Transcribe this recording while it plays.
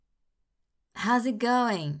How's it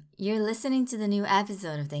going? You're listening to the new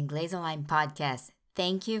episode of the Inglés Online podcast.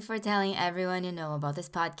 Thank you for telling everyone you know about this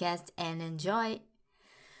podcast and enjoy.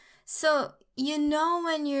 So,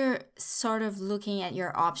 when you're sort of looking at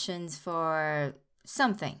your options for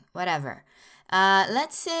something, whatever.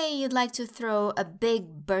 Let's say you'd like to throw a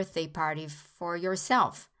big birthday party for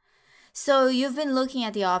yourself. So, you've been looking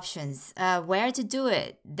at the options, where to do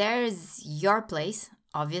it. There's your place,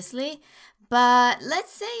 obviously. But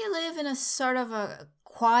let's say you live in a sort of a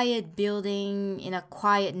quiet building in a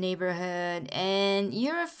quiet neighborhood and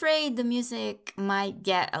you're afraid the music might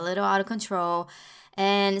get a little out of control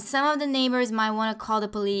and some of the neighbors might want to call the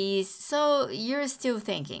police, so you're still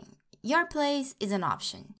thinking. Your place is an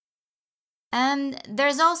option. And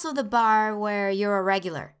there's also the bar where you're a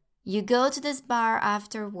regular. You go to this bar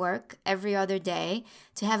after work every other day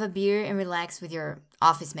to have a beer and relax with your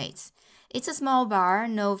office mates. It's a small bar,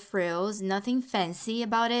 no frills, nothing fancy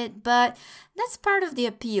about it, but that's part of the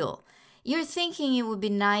appeal. You're thinking it would be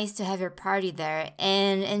nice to have your party there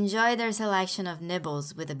and enjoy their selection of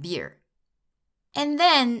nibbles with a beer. And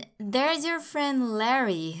then there's your friend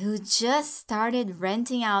Larry, who just started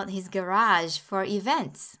renting out his garage for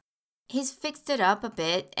events. He's fixed it up a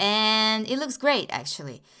bit and it looks great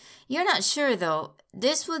actually. You're not sure though.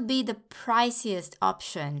 This would be the priciest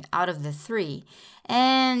option out of the three,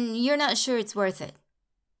 and you're not sure it's worth it.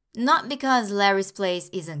 Not because Larry's place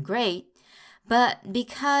isn't great, but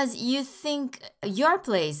because you think your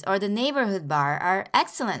place or the neighborhood bar are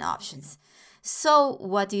excellent options. So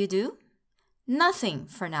what do? Nothing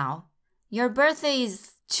for now. Your birthday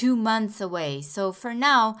is 2 months away, so for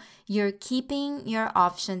now, you're keeping your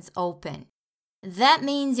options open. That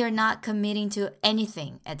means you're not committing to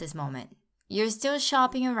anything at this moment. You're still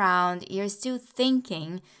shopping around, you're still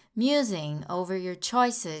thinking, musing over your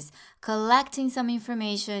choices, collecting some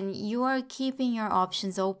information. You are keeping your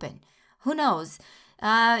options open. Who knows?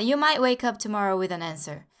 You might wake up tomorrow with an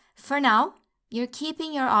answer. For now, you're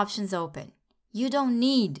keeping your options open. You don't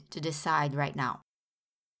need to decide right now.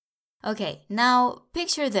 Okay, now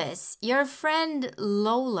picture this. Your friend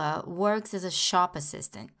Lola works as a shop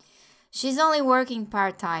assistant. She's only working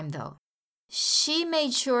part-time though. She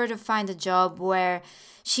made sure to find a job where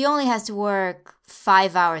she only has to work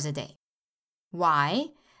 5 hours a day. Why?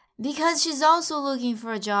 Because she's also looking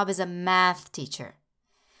for a job as a math teacher.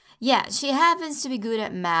 Yeah, she happens to be good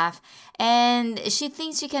at math and she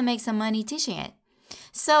thinks she can make some money teaching it.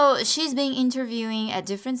 So she's been interviewing at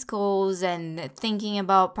different schools and thinking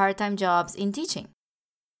about part-time jobs in teaching.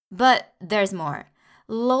 But there's more.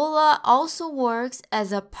 Lola also works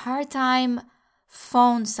as a part-time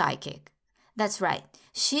phone psychic. That's right.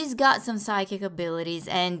 She's got some psychic abilities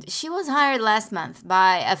and she was hired last month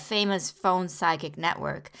by a famous phone psychic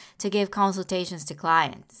network to give consultations to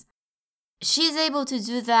clients. She's able to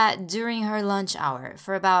do that during her lunch hour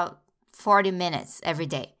for about 40 minutes every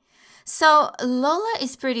day. So Lola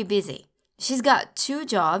is pretty busy. She's got 2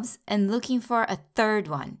 jobs and looking for a third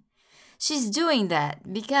one. She's doing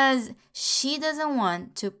that because she doesn't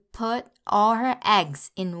want to put all her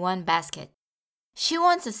eggs in one basket. She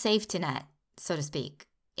wants a safety net, so to speak.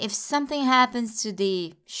 If something happens to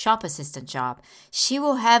the shop assistant job, she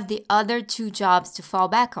will have the other 2 jobs to fall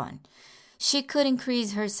back on. She could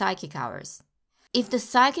increase her psychic hours. If the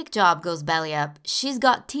psychic job goes belly up, she's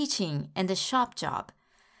got teaching and the shop job.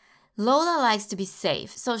 Lola likes to be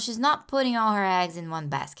safe, so she's not putting all her eggs in one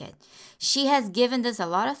basket. She has given this a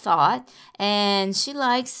lot of thought and she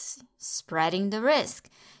likes spreading the risk.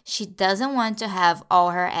 She doesn't want to have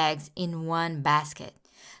all her eggs in one basket.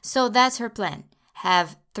 So that's her plan.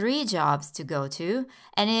 Have 3 jobs to go to,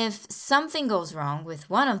 and if something goes wrong with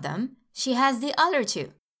one of them, she has the other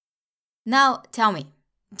 2. Now, tell me,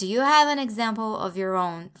 do you have an example of your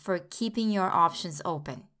own for keeping your options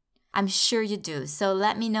open? I'm sure you do, so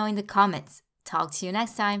let me know in the comments. Talk to you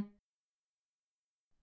next time.